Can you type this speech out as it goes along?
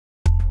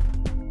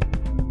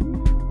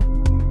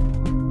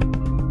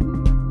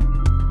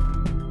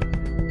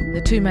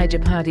two major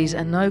parties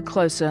are no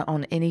closer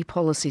on any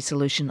policy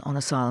solution on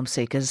asylum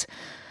seekers.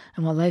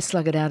 And while they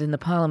slug it out in the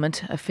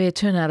Parliament, a fair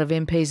turnout of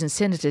MPs and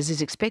senators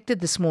is expected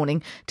this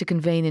morning to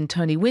convene in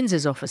Tony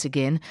Windsor's office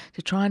again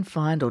to try and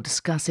find, or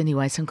discuss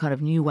anyway, some kind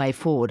of new way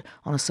forward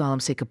on asylum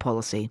seeker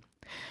policy.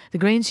 The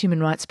Greens human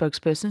rights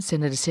spokesperson,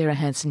 Senator Sarah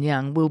Hanson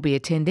Young, will be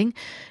attending.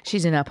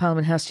 She's in our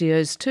Parliament House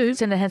studios too.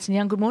 Senator Hanson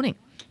Young, good morning.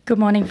 Good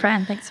morning,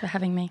 Fran. Thanks for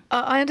having me.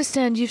 I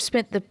understand you've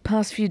spent the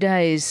past few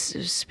days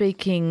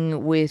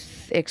speaking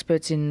with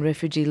experts in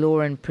refugee law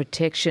and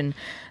protection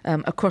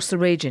across the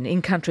region,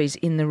 in countries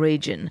in the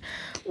region.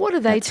 What are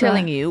they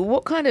telling you?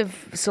 What kind of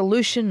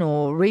solution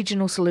or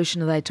regional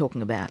solution are they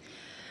talking about?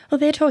 Well,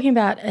 they're talking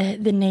about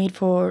the need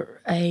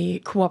for a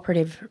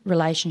cooperative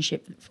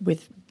relationship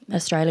with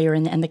Australia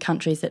and the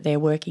countries that they're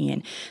working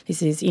in.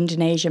 This is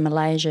Indonesia,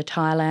 Malaysia,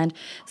 Thailand,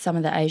 some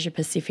of the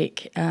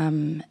Asia-Pacific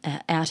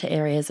outer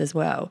areas as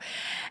well.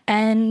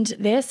 And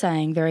they're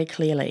saying very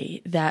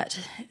clearly that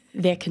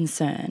they're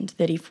concerned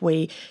that if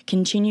we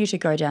continue to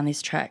go down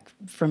this track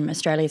from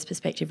Australia's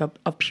perspective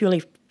of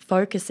purely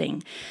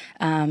focusing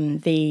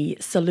the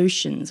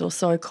solutions or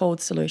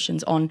so-called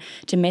solutions on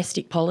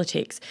domestic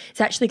politics, it's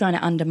actually going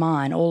to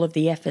undermine all of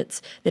the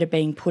efforts that are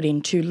being put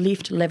in to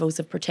lift levels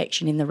of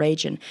protection in the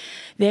region.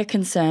 They're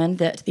concerned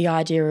that the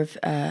idea of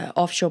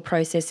offshore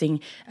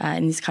processing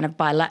in this kind of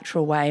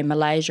bilateral way in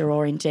Malaysia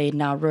or indeed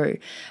Nauru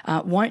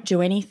won't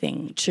do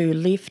anything to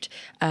lift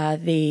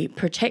the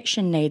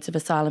protection needs of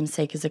asylum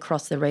seekers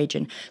across the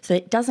region. So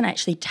it doesn't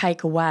actually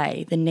take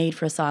away the need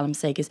for asylum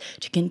seekers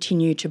to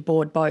continue to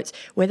board boats,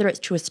 whether it's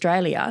to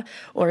Australia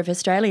or if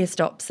Australia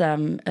stops,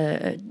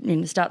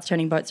 starts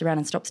turning boats around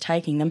and stops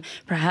taking them,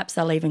 perhaps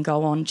they'll even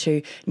go on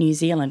to New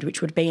Zealand, which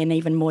would be an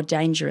even more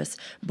dangerous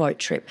boat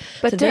trip.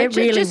 But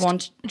so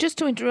just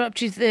to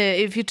interrupt you there,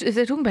 if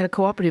they're talking about a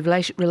cooperative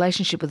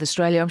relationship with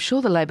Australia, I'm sure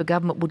the Labor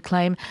government would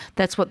claim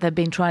that's what they've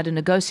been trying to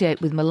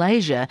negotiate with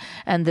Malaysia,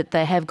 and that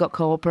they have got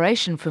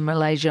cooperation from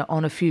Malaysia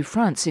on a few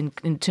fronts in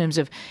terms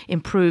of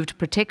improved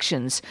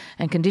protections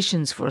and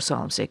conditions for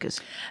asylum seekers.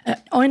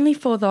 Only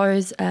for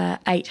those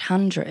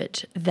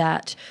 800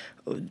 that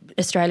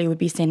Australia would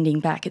be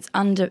sending back.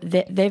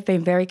 They've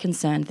been very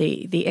concerned.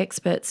 The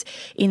experts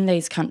in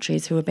these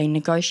countries who have been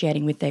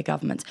negotiating with their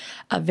governments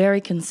are very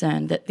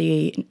concerned that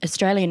the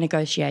Australian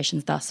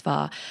negotiations thus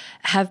far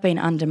have been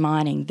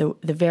undermining the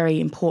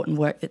very important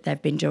work that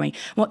they've been doing.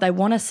 What they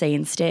want to see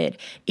instead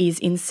is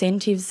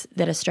incentives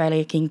that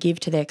Australia can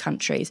give to their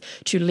countries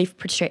to lift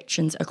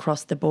protections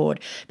across the board,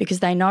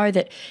 because they know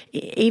that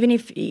even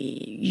if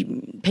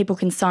people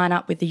can sign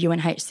up with the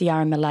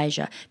UNHCR in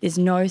Malaysia, there's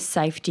no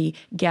safety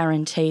guaranteed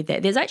there.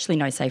 There's actually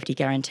no safety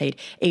guaranteed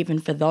even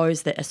for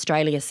those that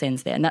Australia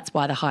sends there, and that's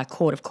why the High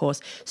Court, of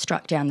course,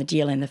 struck down the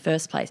deal in the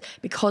first place,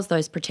 because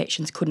those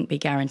protections couldn't be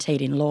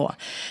guaranteed in law.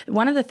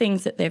 One of the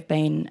things that they've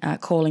been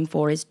calling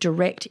for is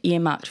direct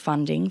earmarked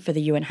funding for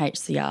the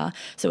UNHCR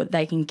so that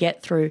they can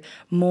get through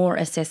more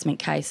assessment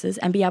cases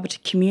and be able to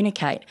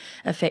communicate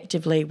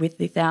effectively with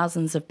the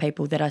thousands of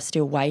people that are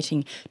still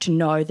waiting to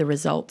know the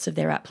results of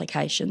their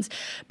applications,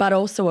 but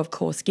also, of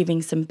course,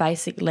 giving some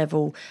basic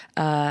level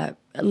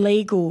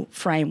legal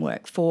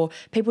framework for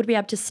people to be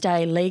able to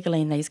stay legally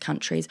in these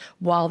countries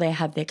while they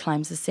have their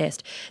claims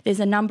assessed. There's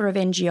a number of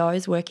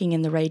NGOs working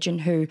in the region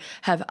who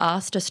have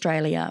asked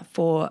Australia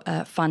for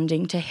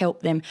funding to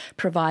help them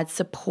provide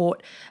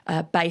support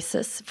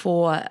basis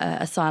for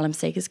asylum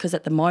seekers, because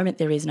at the moment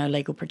there is no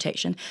legal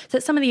protection. So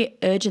it's some of the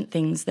urgent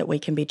things that we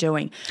can be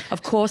doing.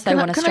 Of course, they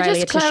want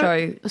Australia to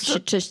show.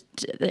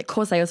 Of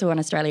course, they also want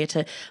Australia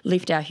to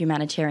lift our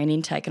humanitarian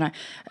intake. And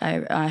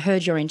I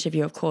heard your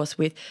interview, of course,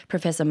 with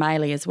Professor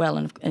Maley as well,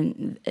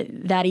 and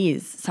that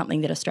is something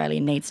that Australia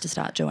needs to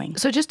start doing.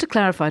 So just to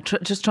clarify,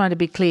 just trying to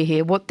be clear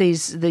here, what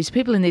these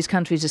people in these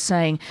countries are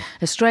saying,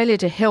 Australia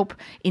to help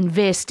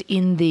invest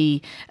in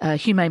the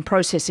humane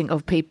processing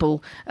of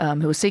people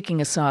who are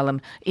seeking asylum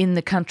in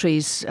the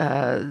countries,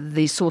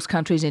 these source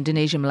countries,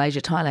 Indonesia,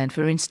 Malaysia, Thailand,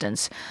 for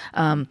instance,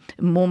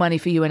 more money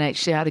for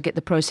UNHCR to get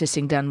the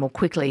processing done more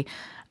quickly.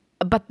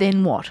 But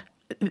then what?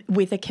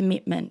 With a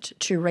commitment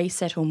to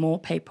resettle more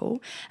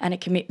people and a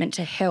commitment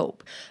to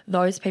help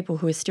those people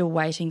who are still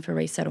waiting for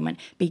resettlement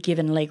be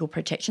given legal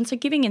protection. So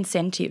giving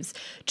incentives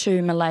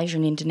to Malaysia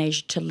and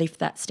Indonesia to lift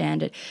that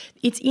standard.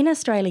 It's in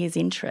Australia's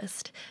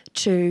interest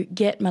to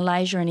get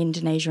Malaysia and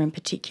Indonesia in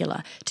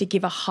particular to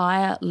give a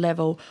higher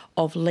level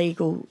of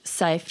legal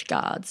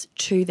safeguards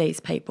to these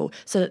people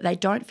so that they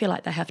don't feel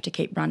like they have to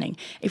keep running.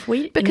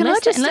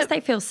 Unless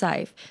they feel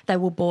safe, they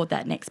will board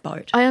that next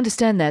boat. I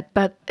understand that,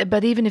 but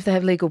even if they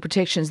have legal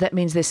protections, that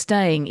means they're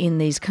staying in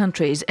these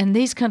countries, and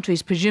these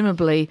countries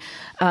presumably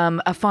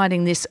are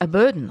finding this a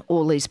burden,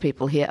 all these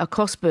people here, a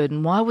cost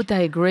burden. Why would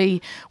they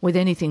agree with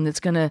anything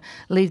that's going to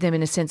leave them,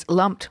 in a sense,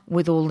 lumped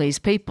with all these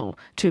people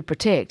to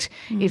protect?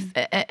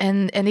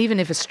 And even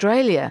if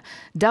Australia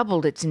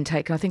doubled its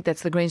intake, and I think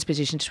that's the Greens'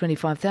 position, to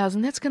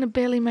 25,000, that's going to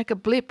barely make a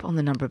blip on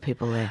the number of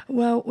people there.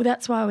 Well,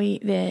 that's why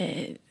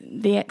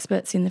the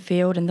experts in the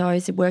field and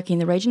those working in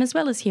the region, as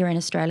well as here in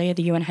Australia,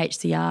 the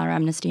UNHCR,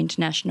 Amnesty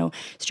International,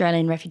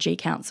 Australian Refugee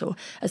Council,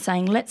 are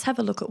saying let's have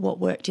a look at what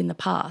worked in the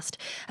past.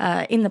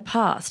 In the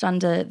past,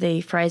 under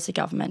the Fraser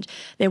government,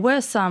 there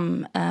were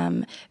some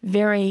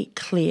very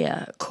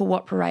clear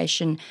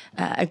cooperation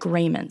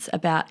agreements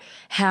about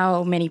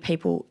how many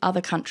people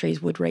other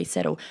countries would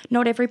resettle.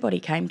 Not everybody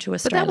came to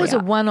Australia. But that was a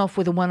one-off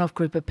with a one-off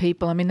group of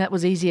people. I mean, that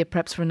was easier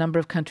perhaps for a number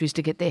of countries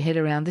to get their head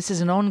around. This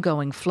is an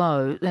ongoing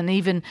flow, and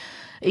even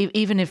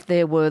if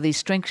there were these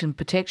strengthened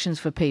protections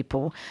for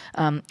people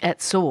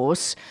at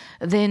source,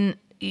 then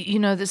you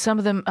know that some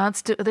of them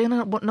they're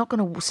not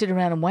going to sit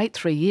around and wait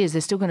 3 years.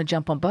 They're still going to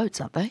jump on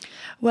boats, aren't they?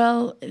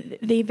 Well,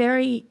 the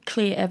very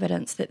clear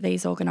evidence that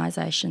these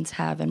organisations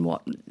have, and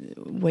what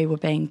we were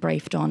being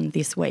briefed on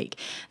this week,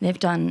 they've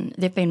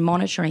been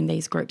monitoring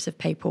these groups of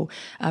people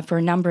for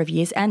a number of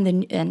years, and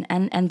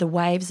the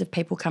waves of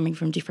people coming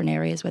from different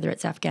areas, whether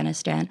it's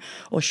Afghanistan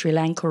or Sri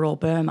Lanka or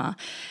Burma,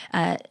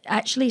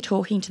 actually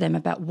talking to them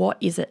about what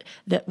is it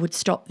that would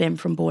stop them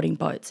from boarding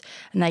boats.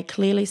 And they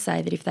clearly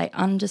say that if they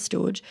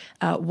understood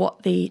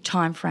what the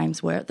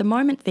timeframes were. At the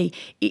moment,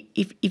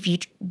 if you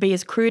be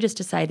as crude as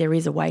to say there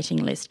is a waiting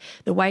list,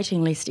 the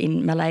waiting list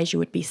in Malaysia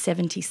would be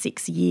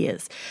 76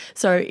 years.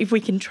 So if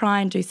we can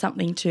try and do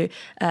something to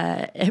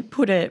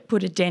put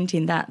a dent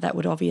in that, that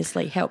would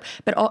obviously help.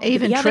 But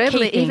even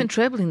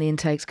trebling the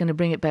intake is going to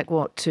bring it back,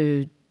 what,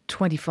 to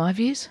 25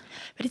 years?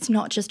 But it's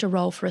not just a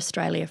role for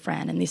Australia,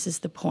 Fran, and this is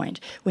the point.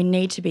 We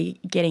need to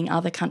be getting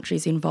other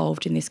countries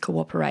involved in this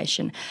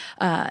cooperation.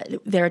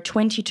 There are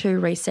 22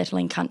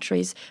 resettling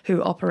countries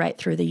who operate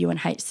through the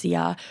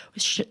UNHCR.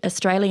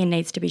 Australia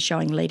needs to be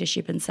showing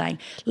leadership and saying,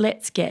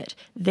 let's get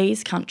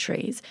these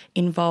countries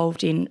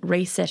involved in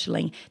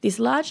resettling this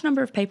large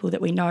number of people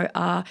that we know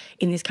are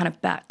in this kind of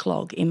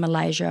backlog in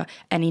Malaysia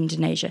and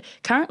Indonesia.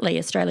 Currently,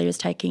 Australia is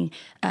taking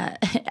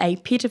a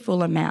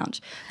pitiful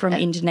amount from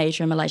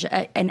Indonesia and Malaysia.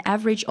 An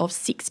average of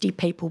 60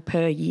 people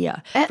per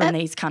year from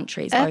these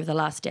countries over the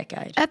last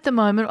decade. At the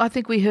moment, I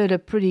think we heard a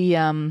pretty,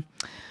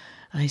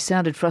 he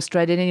sounded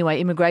frustrated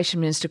anyway, Immigration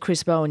Minister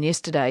Chris Bowen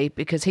yesterday,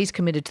 because he's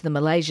committed to the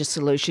Malaysia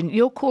solution.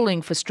 You're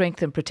calling for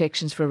strength and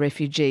protections for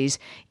refugees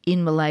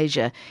in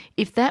Malaysia.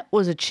 If that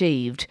was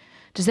achieved,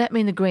 does that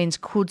mean the Greens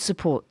could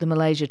support the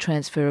Malaysia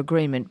transfer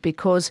agreement?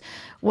 Because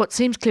what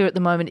seems clear at the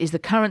moment is the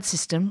current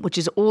system, which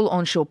is all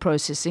onshore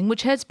processing,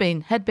 which had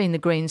been the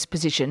Greens'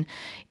 position,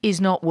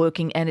 is not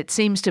working, and it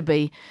seems to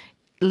be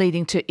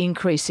leading to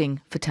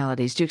increasing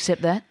fatalities. Do you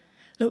accept that?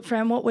 Look,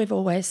 Fran, what we've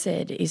always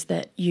said is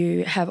that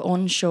you have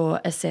onshore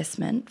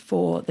assessment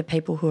for the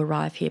people who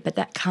arrive here, but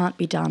that can't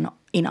be done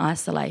in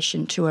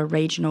isolation to a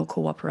regional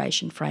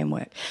cooperation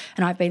framework.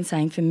 And I've been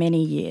saying for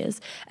many years,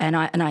 and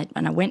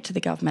I went to the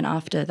government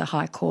after the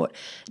High Court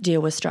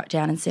deal was struck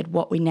down and said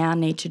what we now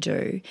need to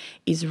do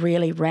is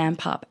really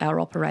ramp up our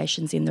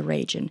operations in the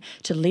region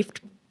to lift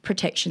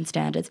protection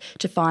standards,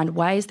 to find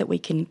ways that we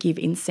can give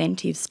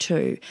incentives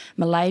to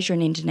Malaysia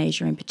and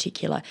Indonesia in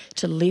particular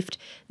to lift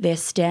their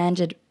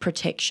standard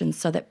protections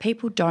so that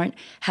people don't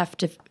have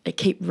to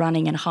keep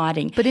running and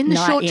hiding. But in the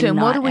short term,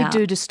 what do we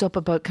do to stop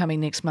a boat coming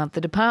next month?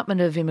 The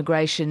Department of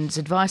Immigration's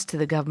advice to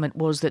the government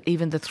was that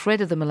even the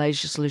threat of the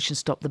Malaysia solution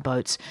stopped the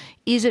boats.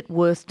 Is it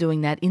worth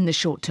doing that in the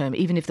short term,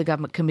 even if the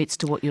government commits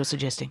to what you're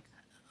suggesting?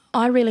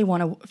 I really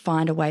want to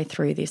find a way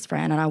through this,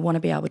 Fran, and I want to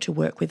be able to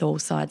work with all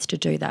sides to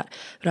do that.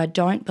 But I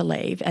don't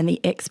believe, and the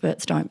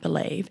experts don't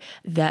believe,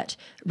 that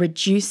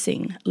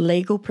reducing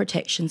legal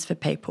protections for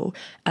people,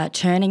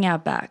 turning our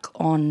back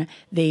on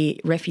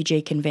the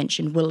Refugee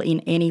Convention will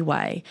in any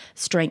way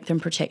strengthen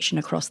protection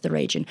across the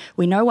region.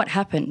 We know what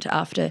happened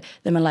after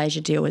the Malaysia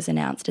deal was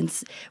announced, and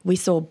we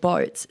saw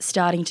boats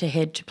starting to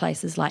head to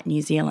places like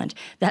New Zealand.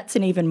 That's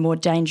an even more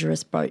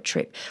dangerous boat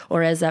trip.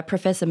 Or as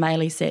Professor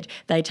Maley said,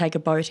 they take a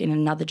boat in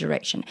another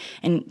direction.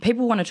 And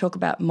people want to talk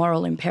about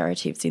moral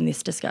imperatives in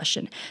this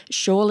discussion.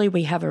 Surely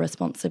we have a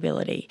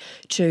responsibility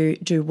to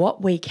do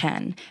what we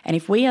can. And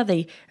if we are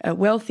the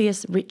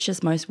wealthiest,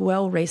 richest, most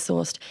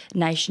well-resourced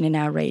nation in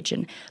our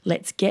region,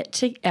 let's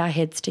get our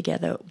heads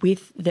together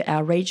with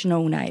our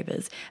regional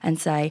neighbours and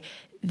say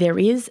there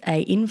is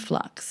an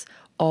influx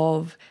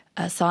of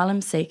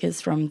asylum seekers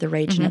from the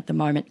region at the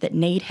moment that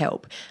need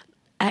help.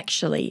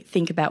 Actually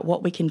think about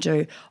what we can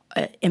do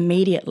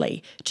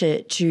immediately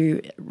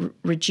to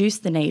reduce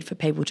the need for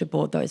people to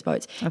board those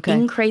boats. Okay.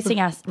 Increasing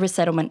our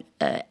resettlement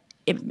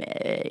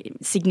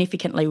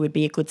significantly would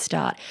be a good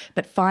start,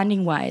 but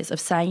finding ways of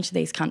saying to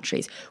these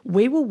countries,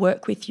 we will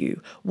work with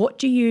you. What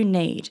do you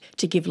need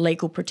to give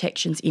legal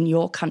protections in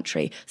your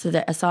country so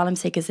that asylum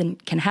seekers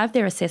can have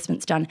their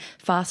assessments done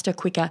faster,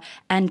 quicker,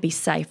 and be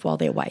safe while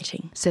they're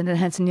waiting? Senator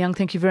Hanson Young,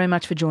 thank you very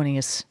much for joining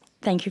us.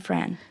 Thank you,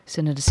 Fran.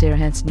 Senator Sarah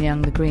Hanson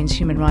Young, the Greens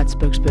human rights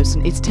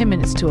spokesperson. It's 10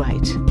 minutes to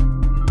 8.